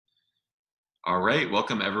All right,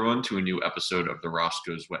 welcome everyone to a new episode of the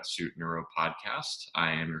Roscoe's Wetsuit Neuro podcast.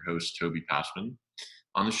 I am your host, Toby Passman.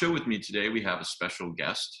 On the show with me today, we have a special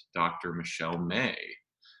guest, Dr. Michelle May.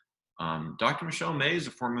 Dr. Michelle May is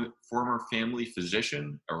a former family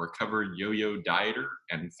physician, a recovered yo-yo dieter,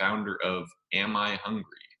 and founder of Am I Hungry?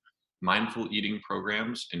 Mindful eating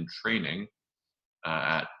programs and training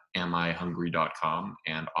at amihungry.com,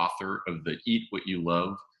 and author of the Eat What You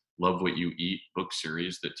Love, Love What You Eat book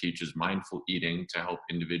series that teaches mindful eating to help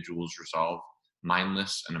individuals resolve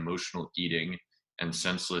mindless and emotional eating and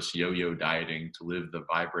senseless yo-yo dieting to live the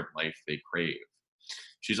vibrant life they crave.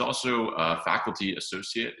 She's also a faculty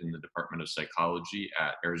associate in the Department of Psychology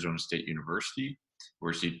at Arizona State University,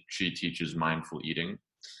 where she teaches mindful eating.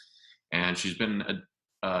 And she's been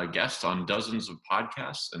a guest on dozens of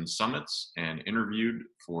podcasts and summits and interviewed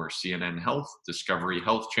for CNN Health, Discovery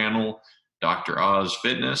Health Channel, Dr. Oz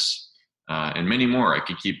Fitness, and many more. I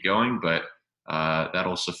could keep going, but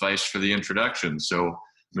that'll suffice for the introduction. So,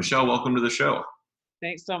 Michelle, welcome to the show.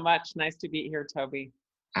 Thanks so much. Nice to be here, Toby.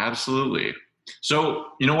 Absolutely. So,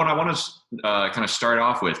 what I want to kind of start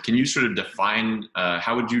off with, can you sort of define,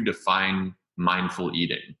 how would you define mindful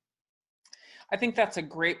eating? I think that's a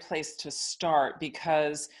great place to start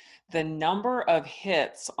because the number of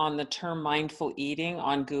hits on the term mindful eating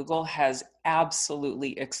on Google has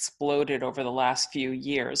absolutely exploded over the last few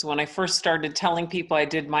years. When I first started telling people I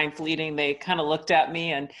did mindful eating, they kind of looked at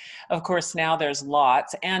me, and of course now there's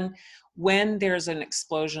lots. And when there's an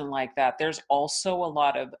explosion like that, there's also a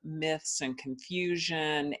lot of myths and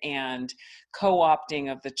confusion and co-opting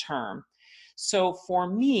of the term. So for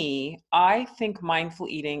me, I think mindful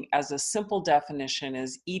eating as a simple definition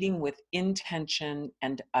is eating with intention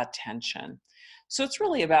and attention. So it's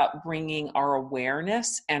really about bringing our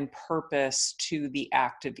awareness and purpose to the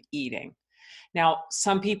act of eating. Now,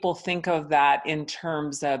 some people think of that in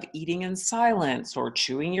terms of eating in silence or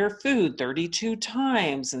chewing your food 32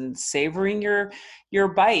 times and savoring your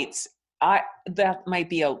bites. That might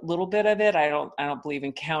be a little bit of it. I don't believe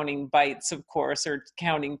in counting bites, of course, or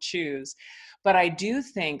counting chews. But I do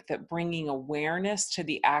think that bringing awareness to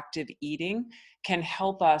the act of eating can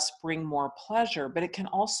help us bring more pleasure, but it can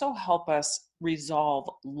also help us resolve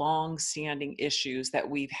long-standing issues that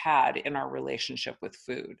we've had in our relationship with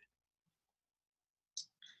food.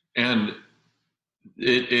 And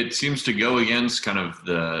it seems to go against kind of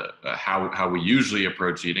the how we usually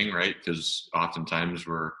approach eating, right? Because oftentimes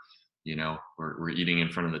we're eating in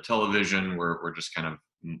front of the television. We're just kind of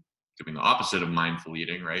doing the opposite of mindful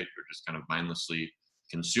eating, right? We're just kind of mindlessly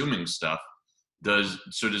consuming stuff. Does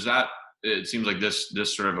that? It seems like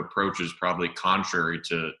this sort of approach is probably contrary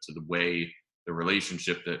to the way the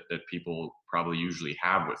relationship that people probably usually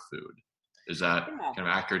have with food. Is that kind of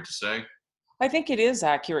accurate to say? I think it is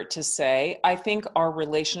accurate to say. I think our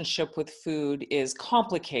relationship with food is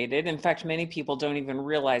complicated. In fact, many people don't even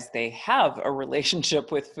realize they have a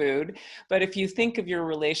relationship with food. But if you think of your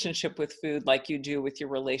relationship with food like you do with your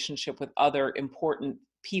relationship with other important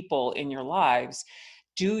people in your lives,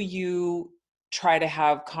 do you try to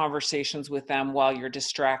have conversations with them while you're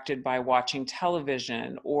distracted by watching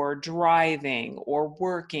television or driving or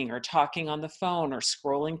working or talking on the phone or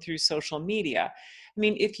scrolling through social media? I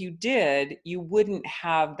mean, if you did, you wouldn't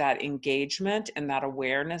have that engagement and that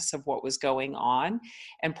awareness of what was going on.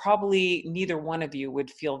 And probably neither one of you would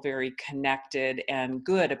feel very connected and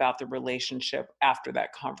good about the relationship after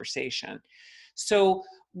that conversation. So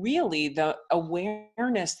really, the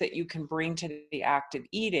awareness that you can bring to the act of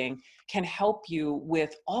eating can help you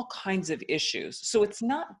with all kinds of issues. So it's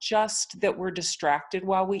not just that we're distracted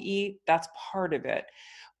while we eat, that's part of it.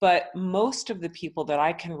 But most of the people that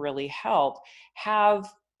I can really help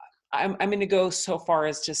have, I'm going to go so far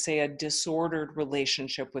as to say, a disordered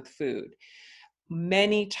relationship with food.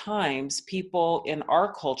 Many times people in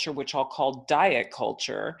our culture, which I'll call diet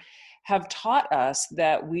culture, have taught us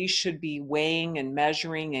that we should be weighing and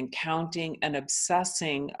measuring and counting and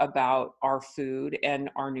obsessing about our food and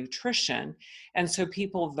our nutrition. And so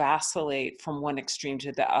people vacillate from one extreme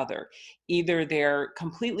to the other. Either they're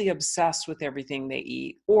completely obsessed with everything they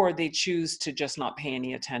eat, or they choose to just not pay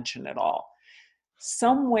any attention at all.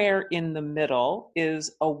 Somewhere in the middle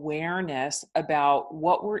is awareness about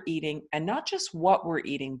what we're eating, and not just what we're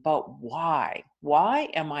eating, but why. Why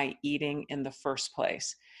am I eating in the first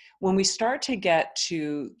place? When we start to get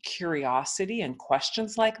to curiosity and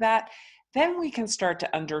questions like that, then we can start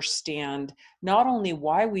to understand not only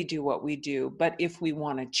why we do what we do, but if we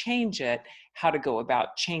want to change it, how to go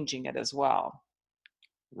about changing it as well.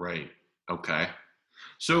 Right. Okay.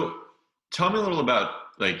 So tell me a little about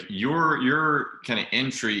like your kind of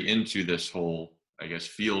entry into this whole, I guess,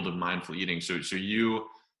 field of mindful eating. So you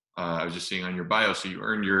I was just seeing on your bio. So you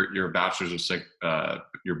earned your your bachelor's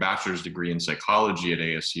degree in psychology at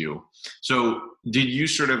ASU. So did you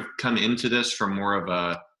sort of come into this from more of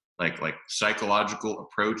a like psychological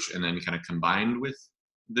approach, and then kind of combined with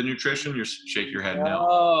the nutrition? You shake your head no.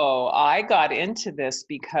 No, I got into this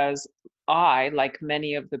because I, like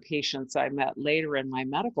many of the patients I met later in my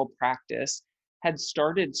medical practice, had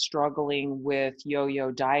started struggling with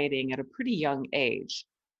yo-yo dieting at a pretty young age.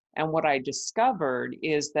 And what I discovered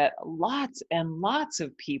is that lots and lots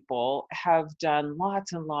of people have done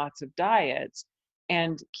lots and lots of diets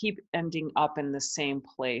and keep ending up in the same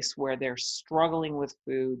place where they're struggling with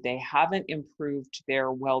food. They haven't improved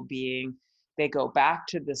their well-being. They go back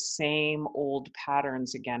to the same old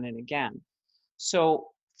patterns again and again. So,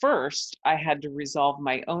 first, I had to resolve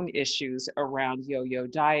my own issues around yo yo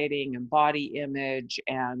dieting and body image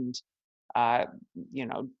and, uh, you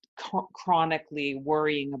know, chronically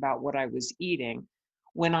worrying about what I was eating.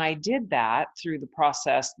 When I did that through the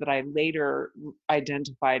process that I later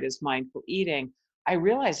identified as mindful eating, I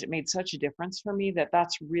realized it made such a difference for me that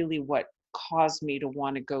that's really what caused me to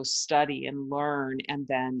want to go study and learn and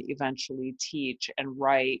then eventually teach and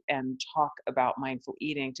write and talk about mindful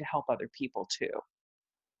eating to help other people too.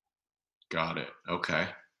 Got it. Okay.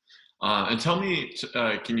 And tell me,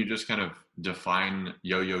 can you just kind of define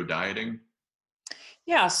yo-yo dieting?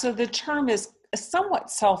 Yeah, so the term is somewhat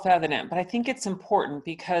self-evident, but I think it's important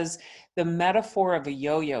because the metaphor of a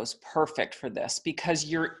yo-yo is perfect for this because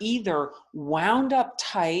you're either wound up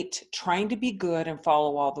tight, trying to be good and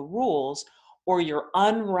follow all the rules, or you're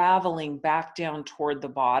unraveling back down toward the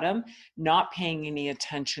bottom, not paying any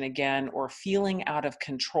attention again, or feeling out of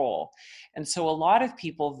control. And so a lot of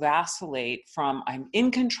people vacillate from I'm in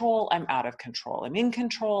control, I'm out of control, I'm in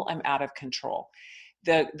control, I'm out of control.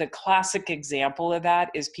 The classic example of that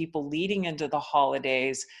is people leading into the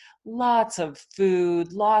holidays, lots of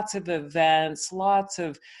food, lots of events, lots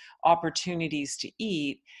of opportunities to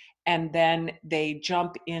eat. And then they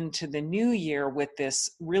jump into the new year with this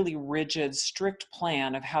really rigid, strict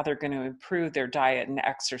plan of how they're going to improve their diet and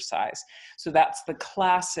exercise. So that's the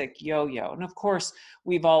classic yo yo. And of course,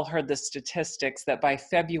 we've all heard the statistics that by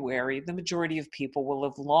February, the majority of people will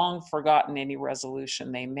have long forgotten any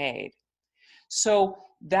resolution they made. So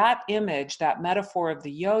that image, that metaphor of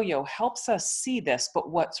the yo-yo helps us see this. But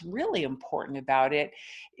what's really important about it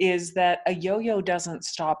is that a yo-yo doesn't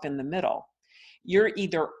stop in the middle. You're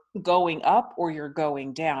either going up or you're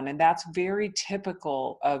going down. And that's very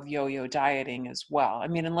typical of yo-yo dieting as well. I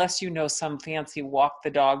mean, unless you know some fancy walk the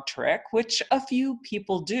dog trick, which a few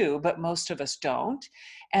people do, but most of us don't.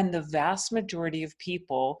 And the vast majority of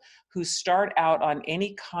people who start out on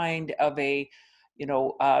any kind of a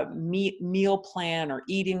meal plan or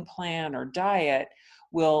eating plan or diet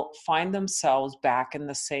will find themselves back in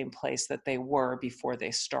the same place that they were before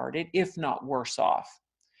they started, if not worse off.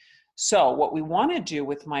 So, what we want to do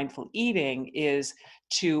with mindful eating is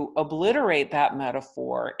to obliterate that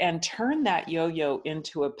metaphor and turn that yo yo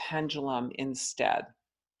into a pendulum instead.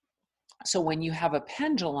 So when you have a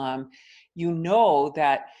pendulum, you know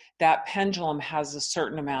that that pendulum has a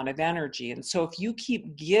certain amount of energy. And so if you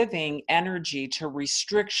keep giving energy to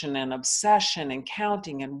restriction and obsession and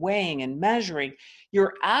counting and weighing and measuring,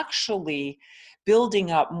 you're actually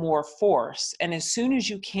building up more force. And as soon as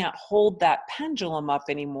you can't hold that pendulum up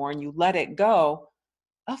anymore and you let it go,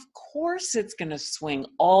 of course it's going to swing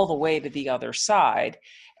all the way to the other side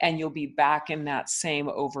and you'll be back in that same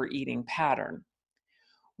overeating pattern.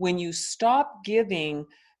 When you stop giving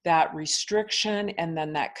that restriction and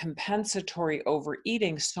then that compensatory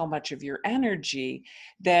overeating so much of your energy,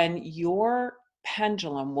 then your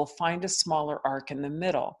pendulum will find a smaller arc in the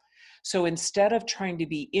middle. So instead of trying to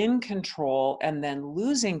be in control and then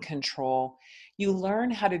losing control, you learn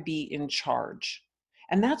how to be in charge.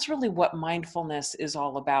 And that's really what mindfulness is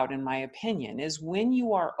all about, in my opinion, is when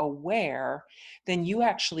you are aware, then you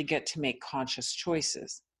actually get to make conscious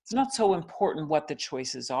choices. It's not so important what the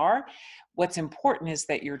choices are. What's important is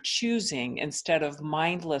that you're choosing instead of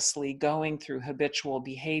mindlessly going through habitual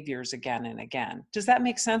behaviors again and again. Does that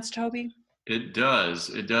make sense, Toby? It does.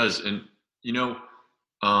 It does. And you know,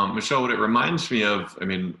 Michelle, what it reminds me of, I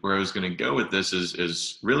mean, where I was going to go with this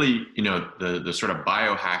is really, you know, the sort of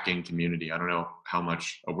biohacking community. I don't know how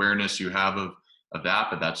much awareness you have of that,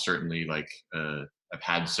 but that's certainly like I've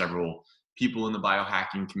had several people in the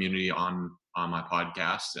biohacking community on my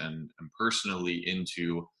podcast, and I'm personally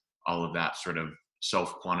into all of that sort of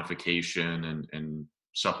self quantification and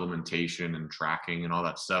supplementation and tracking and all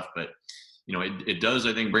that stuff. But you know, it does,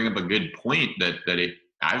 I think, bring up a good point that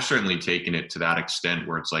I've certainly taken it to that extent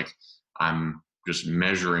where it's like I'm just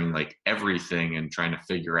measuring like everything and trying to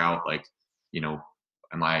figure out like, you know,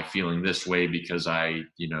 am I feeling this way because I,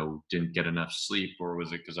 didn't get enough sleep, or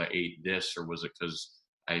was it because I ate this, or was it because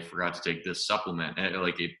I forgot to take this supplement? And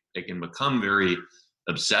it can become very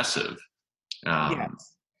obsessive. Um,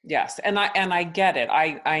 Yes. Yes. And I get it.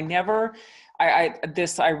 I never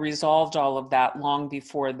I resolved all of that long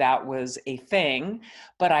before that was a thing,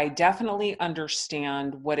 but I definitely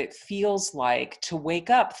understand what it feels like to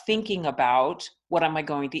wake up thinking about, what am I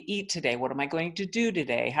going to eat today? What am I going to do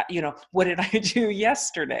today? What did I do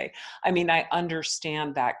yesterday? I mean, I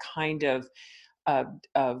understand that kind of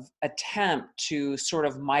attempt to sort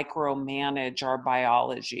of micromanage our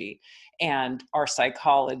biology and our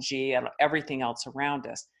psychology and everything else around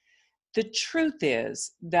us. The truth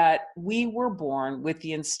is that we were born with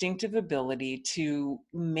the instinctive ability to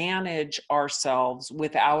manage ourselves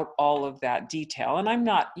without all of that detail. And I'm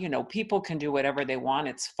not, people can do whatever they want,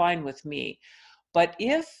 it's fine with me. But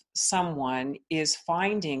if someone is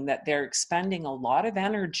finding that they're expending a lot of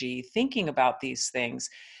energy thinking about these things,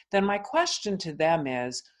 then my question to them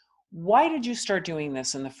is, why did you start doing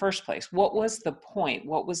this in the first place? What was the point?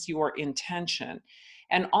 What was your intention?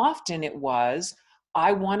 And often it was,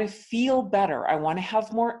 I want to feel better. I want to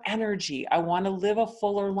have more energy. I want to live a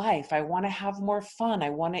fuller life. I want to have more fun. I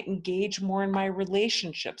want to engage more in my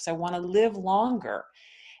relationships. I want to live longer.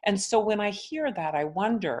 And so when I hear that, I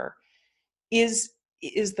wonder, is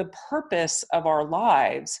the purpose of our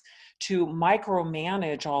lives to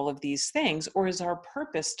micromanage all of these things, or is our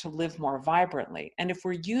purpose to live more vibrantly? And if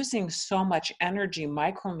we're using so much energy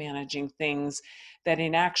micromanaging things, that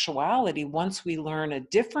in actuality, once we learn a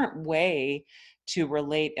different way to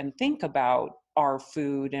relate and think about our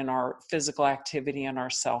food and our physical activity and our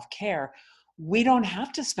self-care, we don't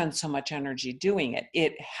have to spend so much energy doing it.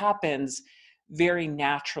 It happens very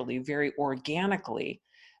naturally, very organically,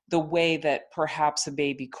 the way that perhaps a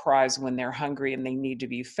baby cries when they're hungry and they need to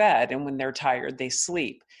be fed, and when they're tired, they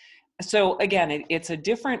sleep. So again, it's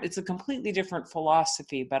a completely different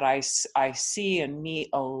philosophy, but I see and meet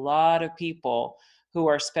a lot of people who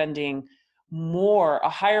are spending a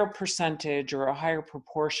higher percentage or a higher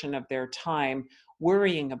proportion of their time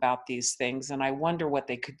worrying about these things. And I wonder what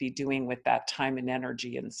they could be doing with that time and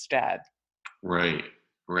energy instead. Right,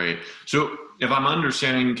 right. So if I'm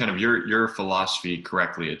understanding kind of your philosophy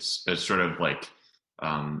correctly, it's sort of like,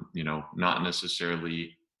 not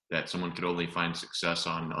necessarily that someone could only find success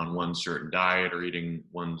on one certain diet or eating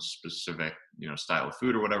one specific, style of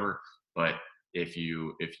food or whatever. But if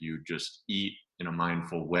you just eat in a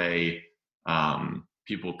mindful way,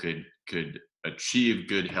 people could achieve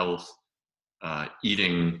good health,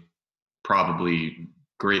 eating probably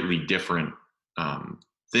greatly different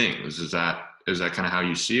things. Is that kind of how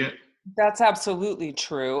you see it? That's absolutely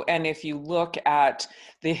true. And if you look at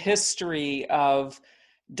the history of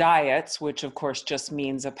diets, which of course just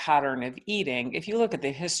means a pattern of eating, if you look at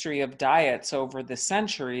the history of diets over the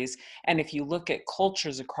centuries, and if you look at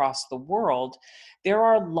cultures across the world, there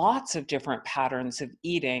are lots of different patterns of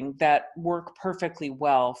eating that work perfectly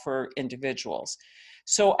well for individuals.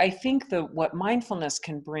 So I think that what mindfulness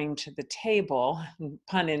can bring to the table,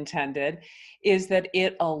 pun intended, is that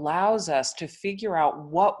it allows us to figure out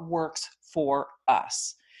what works for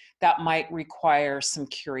us. That might require some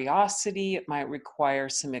curiosity, it might require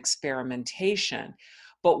some experimentation.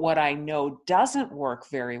 But what I know doesn't work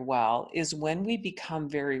very well is when we become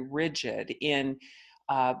very rigid in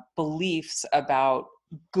beliefs about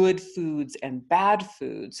good foods and bad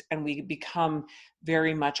foods, and we become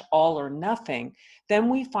very much all or nothing, then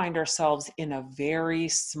we find ourselves in a very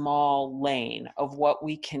small lane of what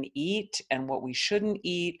we can eat and what we shouldn't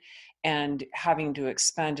eat, and having to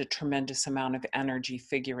expend a tremendous amount of energy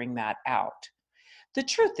figuring that out. The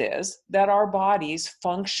truth is that our bodies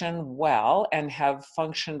function well and have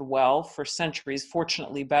functioned well for centuries,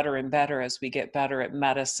 fortunately better and better as we get better at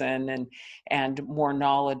medicine and more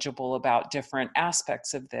knowledgeable about different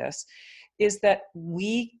aspects of this, is that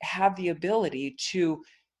we have the ability to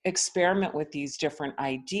experiment with these different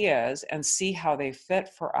ideas and see how they fit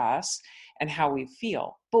for us and how we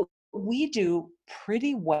feel. But we do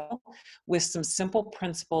pretty well with some simple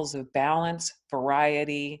principles of balance,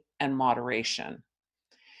 variety, and moderation.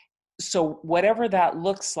 So whatever that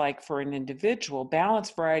looks like for an individual, balance,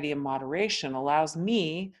 variety, and moderation allows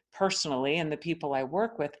me personally and the people I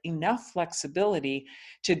work with enough flexibility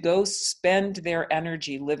to go spend their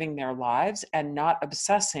energy living their lives and not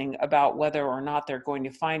obsessing about whether or not they're going to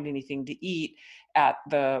find anything to eat at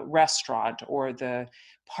the restaurant or the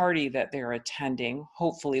party that they're attending,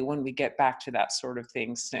 hopefully when we get back to that sort of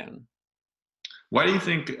thing soon. Why do you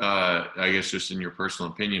think, I guess just in your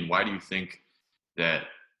personal opinion, why do you think that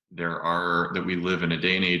that we live in a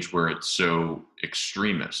day and age where it's so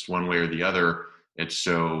extremist one way or the other? it's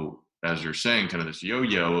so, as you're saying, kind of this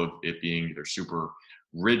yo-yo of it being either super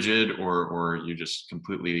rigid or you just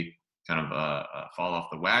completely kind of fall off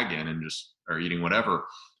the wagon and just are eating whatever.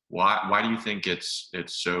 Why do you think it's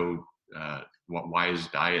so why is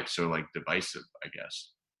diet so like divisive, I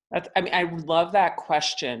guess? I mean, I love that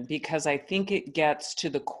question because I think it gets to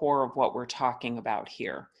the core of what we're talking about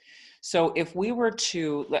here. So, if we were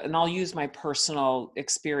to, and I'll use my personal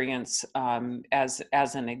experience as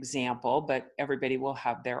an example, but everybody will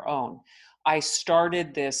have their own. I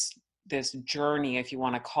started this journey, if you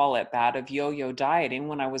want to call it that, of yo-yo dieting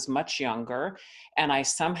when I was much younger, and I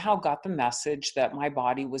somehow got the message that my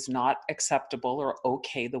body was not acceptable or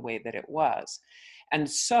okay the way that it was. And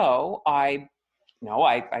so I no,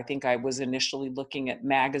 I think I was initially looking at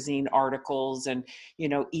magazine articles and,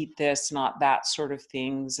 eat this, not that sort of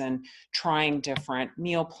things, and trying different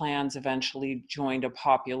meal plans, eventually joined a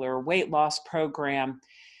popular weight loss program.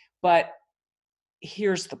 But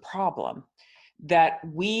here's the problem, that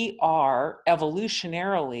we are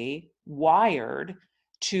evolutionarily wired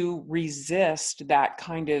to resist that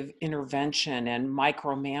kind of intervention and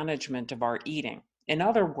micromanagement of our eating. In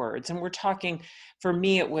other words, and we're talking, for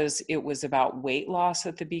me it was about weight loss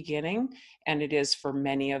at the beginning, and it is for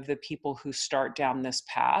many of the people who start down this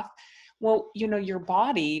path. Well, your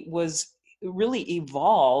body was really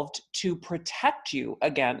evolved to protect you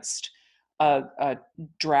against a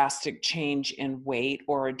drastic change in weight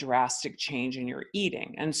or a drastic change in your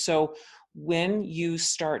eating. And so when you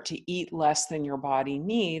start to eat less than your body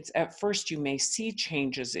needs, at first you may see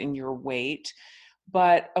changes in your weight,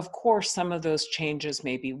 but of course, some of those changes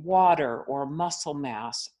may be water or muscle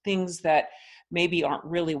mass, things that maybe aren't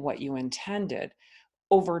really what you intended.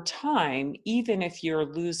 Over time, even if you're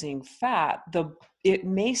losing fat, it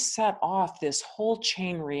may set off this whole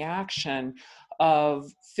chain reaction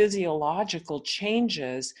of physiological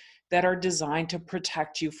changes that are designed to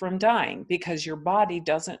protect you from dying because your body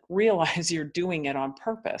doesn't realize you're doing it on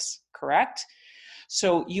purpose, correct?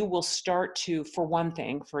 So you will start to, for one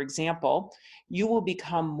thing, for example, you will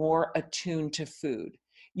become more attuned to food.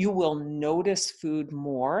 You will notice food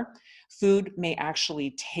more. Food may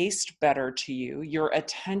actually taste better to you. Your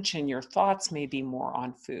attention, your thoughts may be more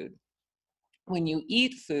on food. When you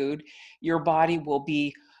eat food, your body will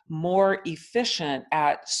be more efficient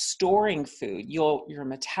at storing food. Your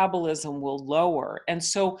metabolism will lower. And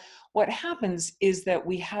so what happens is that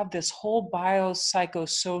we have this whole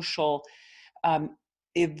biopsychosocial um,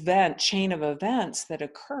 chain of events that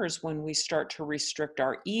occurs when we start to restrict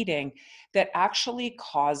our eating that actually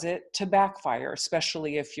cause it to backfire,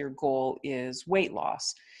 especially if your goal is weight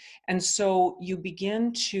loss. And so you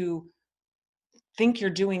begin to think you're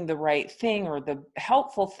doing the right thing or the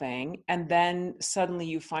helpful thing, and then suddenly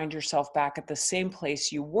you find yourself back at the same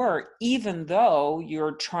place you were, even though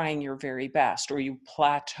you're trying your very best, or you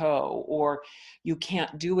plateau, or you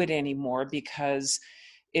can't do it anymore because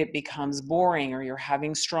it becomes boring, or you're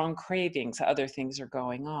having strong cravings, other things are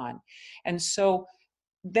going on. And so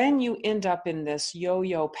then you end up in this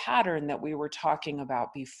yo-yo pattern that we were talking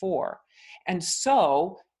about before. And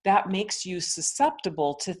so that makes you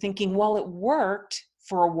susceptible to thinking, well, it worked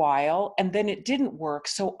for a while and then it didn't work,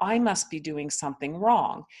 so I must be doing something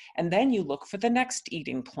wrong. And then you look for the next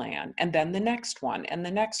eating plan, and then the next one, and the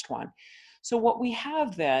next one. So what we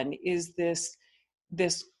have then is this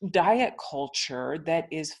diet culture that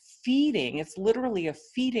is feeding, it's literally a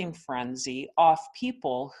feeding frenzy off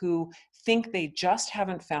people who think they just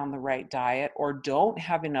haven't found the right diet, or don't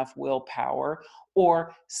have enough willpower,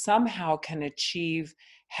 or somehow can achieve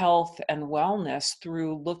health and wellness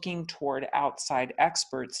through looking toward outside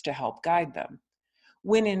experts to help guide them.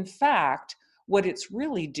 When in fact, what it's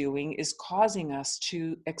really doing is causing us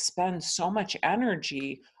to expend so much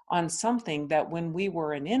energy on something that when we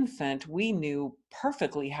were an infant, we knew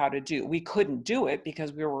perfectly how to do. We couldn't do it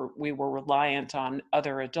because we were reliant on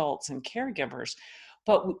other adults and caregivers,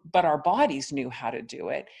 but our bodies knew how to do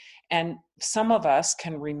it. And some of us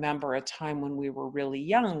can remember a time when we were really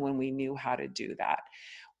young when we knew how to do that.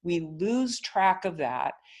 We lose track of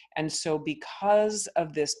that. And so because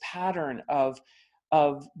of this pattern of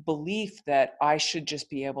belief that I should just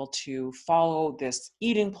be able to follow this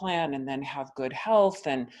eating plan and then have good health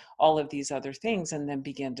and all of these other things, and then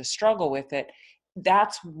begin to struggle with it,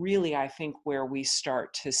 that's really, I think, where we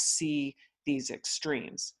start to see these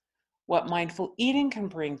extremes. What mindful eating can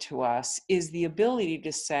bring to us is the ability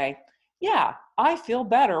to say, yeah, I feel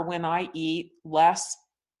better when I eat less,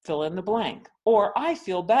 fill in the blank, or I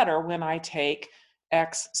feel better when I take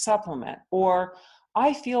X supplement, or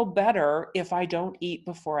I feel better if I don't eat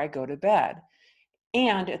before I go to bed.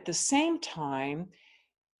 And at the same time,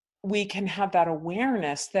 we can have that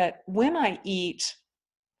awareness that when I eat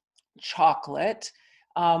chocolate,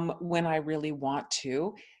 when I really want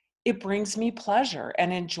to, it brings me pleasure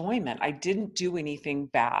and enjoyment. I didn't do anything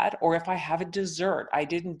bad. Or if I have a dessert, I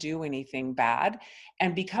didn't do anything bad.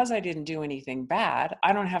 And because I didn't do anything bad,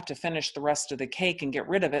 I don't have to finish the rest of the cake and get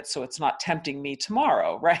rid of it so it's not tempting me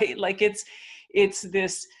tomorrow, right? Like it's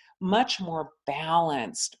this much more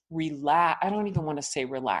balanced, relax. I don't even want to say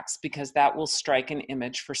relaxed because that will strike an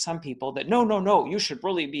image for some people that no, no, no, you should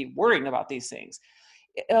really be worrying about these things.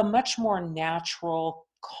 A much more natural,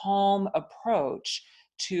 calm approach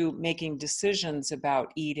to making decisions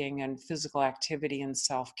about eating and physical activity and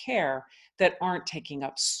self-care that aren't taking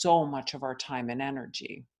up so much of our time and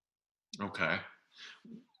energy. Okay.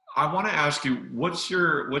 I want to ask you, what's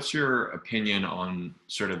your opinion on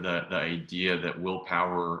sort of the idea that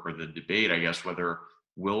willpower, or the debate, I guess, whether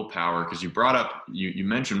willpower, because you brought up, you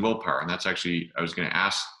mentioned willpower, and that's actually, I was going to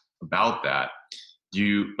ask about that. Do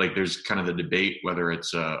you, like, there's kind of the debate whether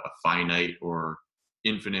it's a finite or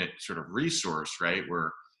infinite sort of resource, right?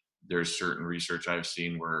 Where there's certain research I've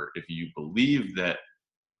seen where if you believe that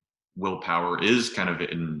willpower is kind of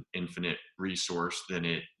an infinite resource, then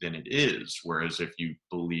it is. Whereas if you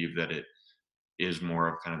believe that it is more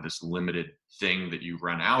of kind of this limited thing that you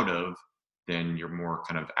run out of, then you're more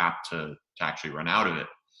kind of apt to actually run out of it.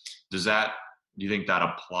 Does that, do you think that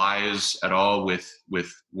applies at all with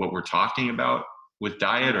what we're talking about with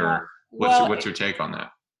diet, Yeah. or Well, what's your take on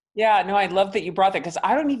that? yeah, no, I love that you brought that because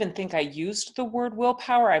I don't even think I used the word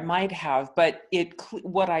willpower. I might have, but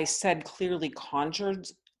what I said clearly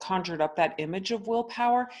conjured up that image of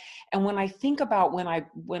willpower. And when I think about when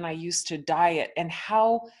I used to diet and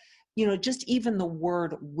how, just even the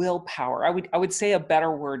word willpower, I would say a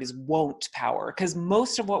better word is won't power, because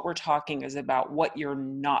most of what we're talking is about what you're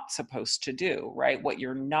not supposed to do, right? What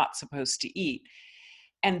you're not supposed to eat.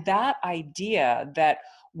 And that idea that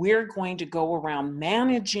we're going to go around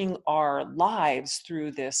managing our lives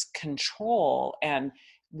through this control and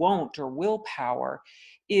won't or willpower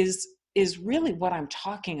is really what I'm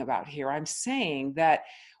talking about here. I'm saying that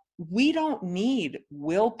we don't need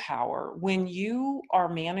willpower when you are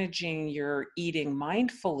managing your eating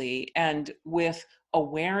mindfully and with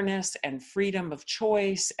awareness and freedom of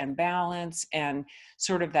choice and balance and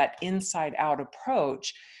sort of that inside out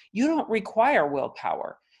approach. You don't require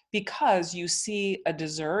willpower because you see a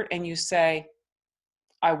dessert and you say,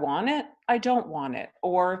 I want it, I don't want it,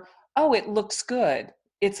 or, oh, it looks good,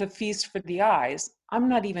 it's a feast for the eyes, I'm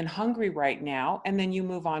not even hungry right now, and then you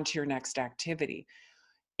move on to your next activity.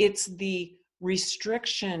 It's the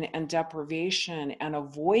restriction and deprivation and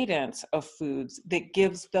avoidance of foods that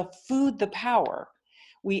gives the food the power.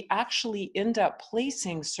 We actually end up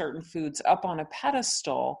placing certain foods up on a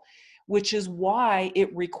pedestal, which is why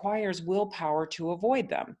it requires willpower to avoid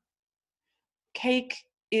them. Cake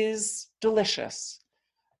is delicious.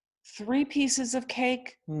 3 pieces of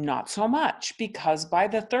cake, not so much, because by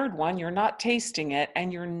the third one, you're not tasting it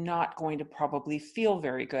and you're not going to probably feel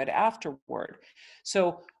very good afterward.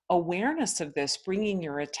 So, awareness of this, bringing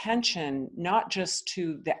your attention not just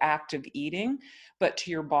to the act of eating, but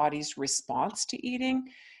to your body's response to eating,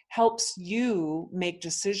 helps you make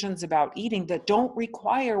decisions about eating that don't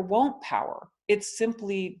require won't power. It's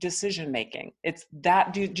simply decision making. It's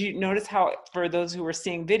that. Do you notice how, for those who are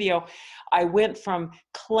seeing video, I went from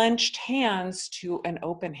clenched hands to an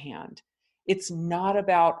open hand? It's not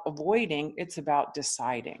about avoiding, it's about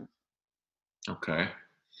deciding. Okay.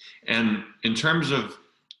 And in terms of,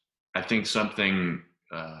 I think something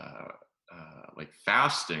like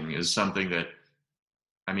fasting is something that,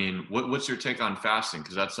 I mean, what's your take on fasting?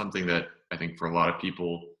 Because that's something that I think for a lot of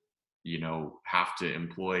people, have to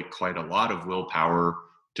employ quite a lot of willpower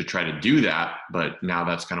to try to do that. But now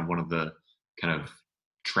that's kind of one of the kind of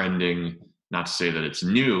trending, not to say that it's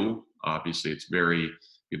new. Obviously,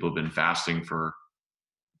 people have been fasting for,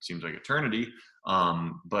 it seems like, eternity.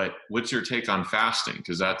 But what's your take on fasting?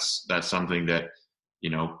 Because that's something that,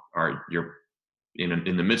 you're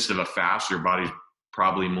in the midst of a fast, your body's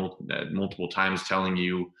probably multiple times telling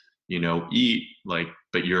you, eat, like,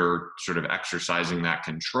 but you're sort of exercising that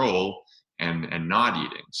control and not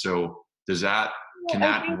eating. So Well, can I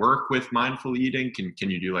that think, work with mindful eating? Can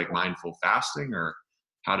you do like mindful fasting, or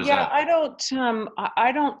how does yeah, that?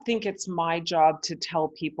 I don't think it's my job to tell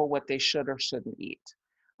people what they should or shouldn't eat.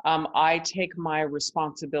 I take my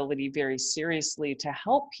responsibility very seriously to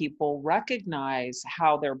help people recognize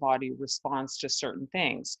how their body responds to certain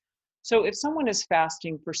things. So, if someone is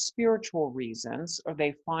fasting for spiritual reasons, or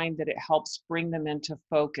they find that it helps bring them into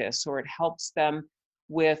focus, or it helps them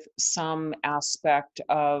with some aspect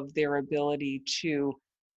of their ability to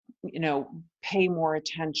pay more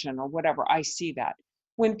attention or whatever. I see that.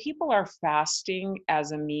 When people are fasting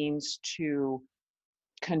as a means to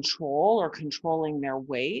control or controlling their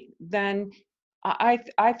weight, then I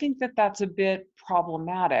think that that's a bit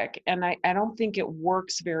problematic. And I don't think it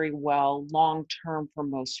works very well long term for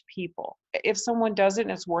most people. If someone does it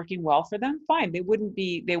and it's working well for them, fine. They wouldn't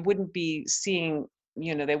be seeing,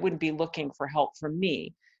 they wouldn't be looking for help from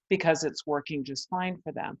me because it's working just fine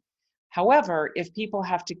for them. However, if people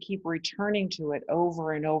have to keep returning to it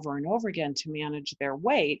over and over and over again to manage their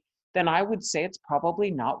weight, then I would say it's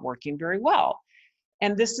probably not working very well.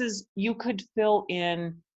 And you could fill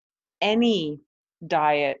in any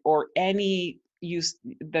diet or any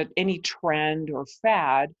trend or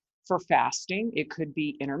fad for fasting. It could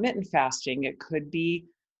be intermittent fasting. It could be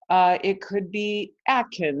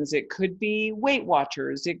Atkins. It could be Weight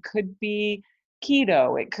Watchers. It could be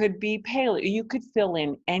keto. It could be paleo. You could fill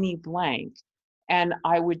in any blank. And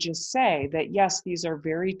I would just say that, yes, these are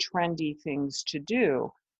very trendy things to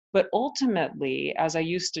do. But ultimately, as I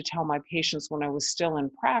used to tell my patients when I was still in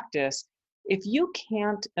practice, if you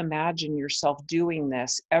can't imagine yourself doing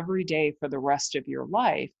this every day for the rest of your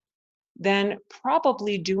life, then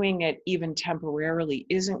probably doing it even temporarily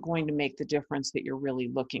isn't going to make the difference that you're really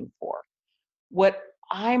looking for. What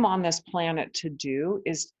I'm on this planet to do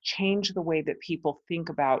is change the way that people think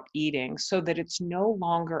about eating so that it's no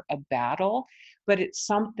longer a battle, but it's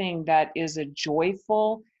something that is a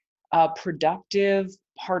joyful, productive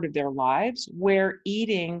part of their lives where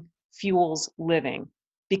eating fuels living.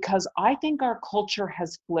 Because I think our culture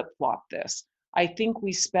has flip-flopped this. I think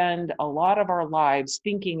we spend a lot of our lives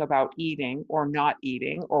thinking about eating or not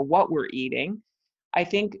eating or what we're eating. I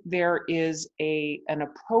think there is an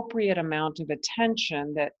appropriate amount of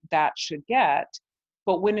attention that should get,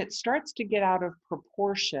 but when it starts to get out of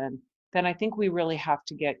proportion, then I think we really have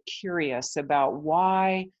to get curious about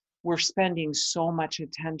why we're spending so much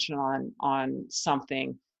attention on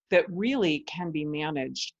something that really can be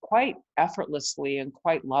managed quite effortlessly and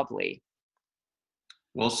quite lovely.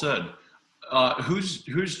 Well said.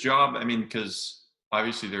 Whose job? I mean, because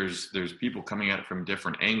obviously there's people coming at it from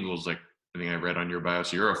different angles. Like I think I read on your bio,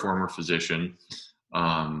 so you're a former physician,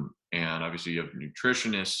 and obviously you have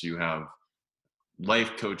nutritionists, you have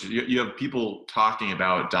life coaches, you have people talking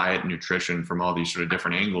about diet and nutrition from all these sort of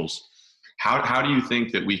different angles. How do you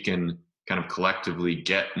think that we can kind of collectively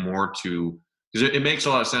get more to? Because it makes a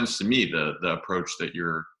lot of sense to me, the approach that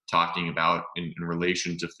you're talking about in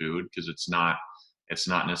relation to food, because it's not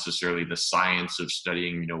necessarily the science of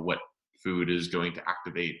studying, what food is going to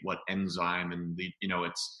activate what enzyme, and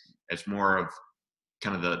it's more of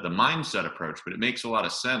kind of the mindset approach. But it makes a lot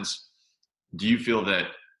of sense. Do you feel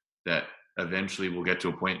that eventually we'll get to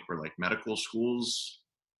a point where like medical schools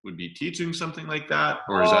would be teaching something like that,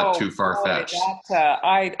 or is that Oh too far boy, fetched?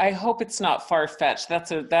 I hope it's not far-fetched.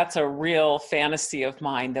 That's a real fantasy of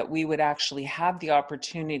mine that we would actually have the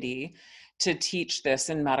opportunity to teach this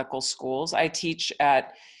in medical schools. I teach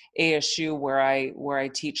at ASU where I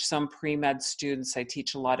teach some pre-med students. I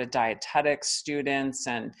teach a lot of dietetics students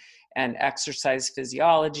and exercise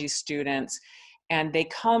physiology students. And they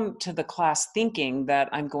come to the class thinking that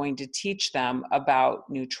I'm going to teach them about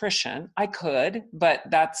nutrition. I could, but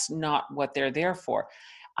that's not what they're there for.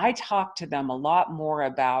 I talk to them a lot more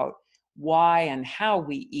about why and how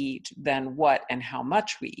we eat than what and how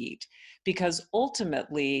much we eat. Because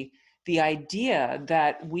ultimately, the idea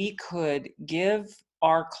that we could give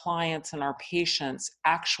our clients and our patients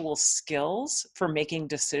actual skills for making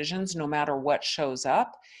decisions no matter what shows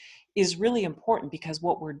up is really important, because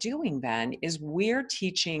what we're doing then is we're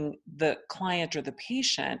teaching the client or the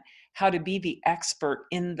patient how to be the expert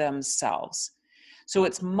in themselves. So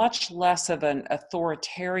it's much less of an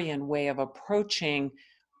authoritarian way of approaching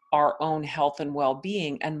our own health and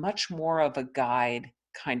well-being and much more of a guide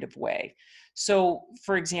kind of way. So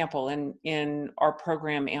for example, in our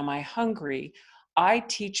program, Am I Hungry? I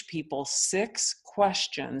teach people 6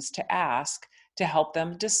 questions to ask to help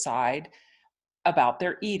them decide about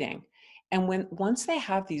their eating. And once they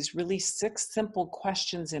have these really 6 simple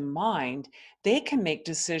questions in mind, they can make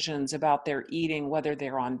decisions about their eating, whether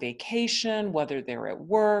they're on vacation, whether they're at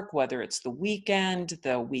work, whether it's the weekend,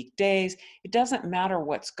 the weekdays. It doesn't matter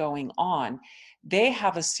what's going on. They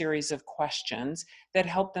have a series of questions that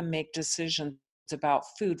help them make decisions about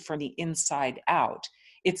food from the inside out.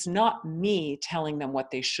 It's not me telling them what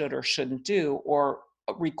they should or shouldn't do or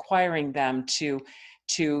requiring them to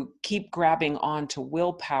keep grabbing on to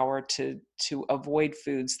willpower to avoid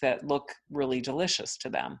foods that look really delicious to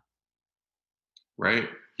them. Right.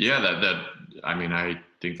 Yeah, that I mean, I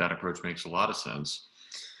think that approach makes a lot of sense.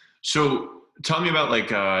 So tell me about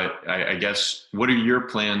like, I guess, what are your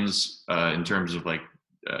plans in terms of like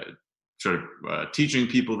uh, sort of teaching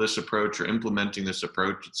people this approach or implementing this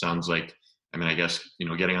approach? It sounds like, I mean, I guess,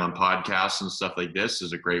 getting on podcasts and stuff like this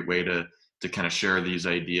is a great way to kind of share these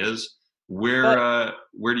ideas. But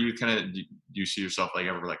Where do you kind of, do you see yourself like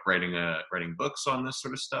ever like writing books on this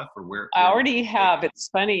sort of stuff, or I where do you already take have. It's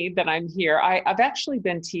funny that I'm here. I've actually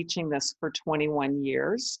been teaching this for 21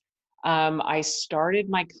 years. I started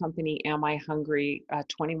my company, Am I Hungry,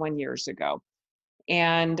 21 years ago.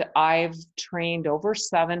 And I've trained over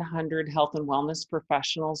 700 health and wellness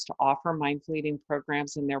professionals to offer mindful eating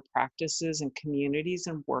programs in their practices and communities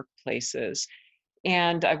and workplaces.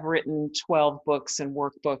 And I've written 12 books and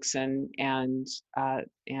workbooks and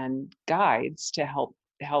guides to help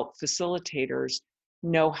facilitators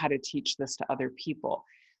know how to teach this to other people.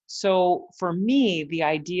 So for me, the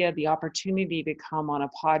idea, the opportunity to come on a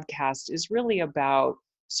podcast is really about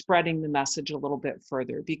spreading the message a little bit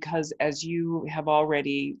further, because as you have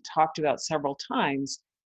already talked about several times,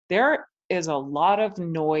 there is a lot of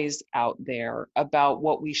noise out there about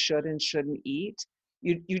what we should and shouldn't eat.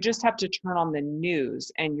 You just have to turn on the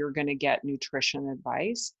news and you're going to get nutrition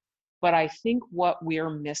advice. But I think what we're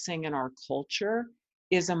missing in our culture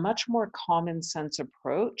is a much more common sense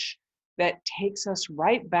approach that takes us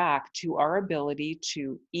right back to our ability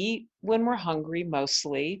to eat when we're hungry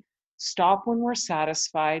mostly, stop when we're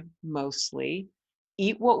satisfied mostly,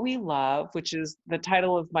 eat what we love, which is the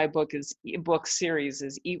title of my book series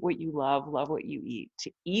is Eat What You Love What You Eat.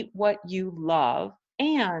 To eat what you love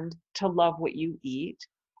and to love what you eat,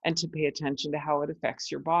 and to pay attention to how it affects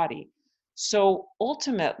your body. So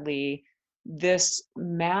ultimately, this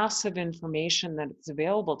massive information that is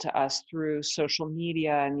available to us through social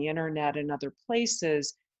media and the internet and other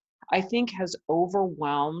places, I think has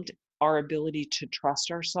overwhelmed our ability to trust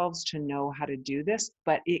ourselves to know how to do this,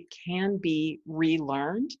 but it can be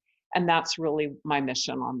relearned. And that's really my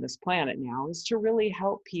mission on this planet now, is to really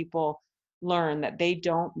help people learn that they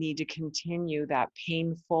don't need to continue that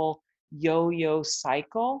painful yo-yo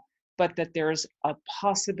cycle, but that there's a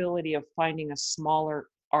possibility of finding a smaller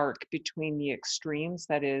arc between the extremes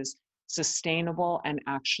that is sustainable and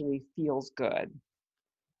actually feels good.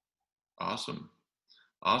 Awesome.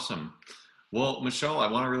 Awesome. Well, Michelle,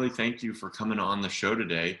 I want to really thank you for coming on the show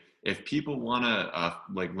today. If people want to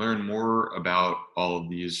like learn more about all of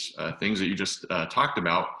these things that you just talked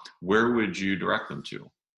about, where would you direct them to?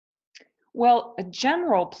 Well, a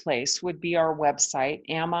general place would be our website,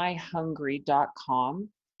 amihungry.com,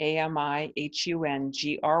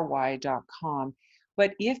 amihungry.com.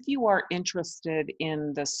 But if you are interested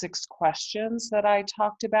in the 6 questions that I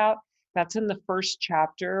talked about, that's in the first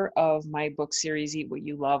chapter of my book series, Eat What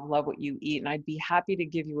You Love What You Eat. And I'd be happy to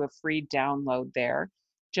give you a free download there.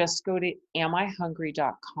 Just go to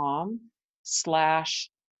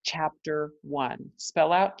amihungry.com/chapter 1.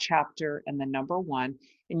 Spell out chapter and the number 1,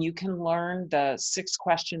 and you can learn the 6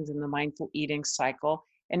 questions in the mindful eating cycle.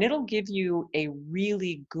 And it'll give you a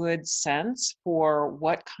really good sense for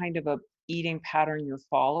what kind of a eating pattern you're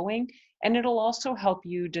following. And it'll also help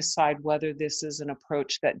you decide whether this is an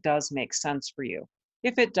approach that does make sense for you.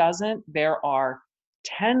 If it doesn't, there are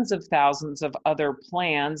tens of thousands of other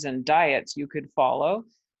plans and diets you could follow.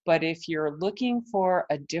 But if you're looking for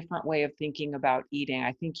a different way of thinking about eating,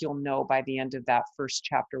 I think you'll know by the end of that first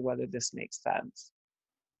chapter whether this makes sense.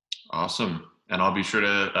 Awesome. And I'll be sure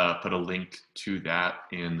to put a link to that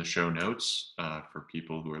in the show notes for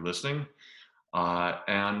people who are listening.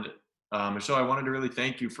 Michelle, I wanted to really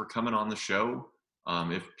thank you for coming on the show.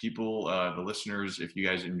 If people, the listeners, if you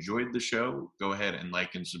guys enjoyed the show, go ahead and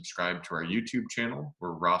like and subscribe to our YouTube channel.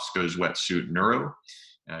 We're Roscoe's Wetsuit Neuro.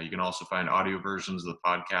 You can also find audio versions of the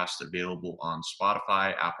podcast available on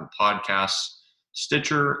Spotify, Apple Podcasts,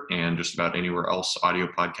 Stitcher, and just about anywhere else audio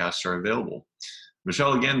podcasts are available.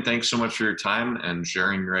 Michelle, again, thanks so much for your time and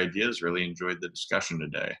sharing your ideas. Really enjoyed the discussion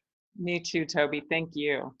today. Me too, Toby. Thank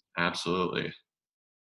you. Absolutely.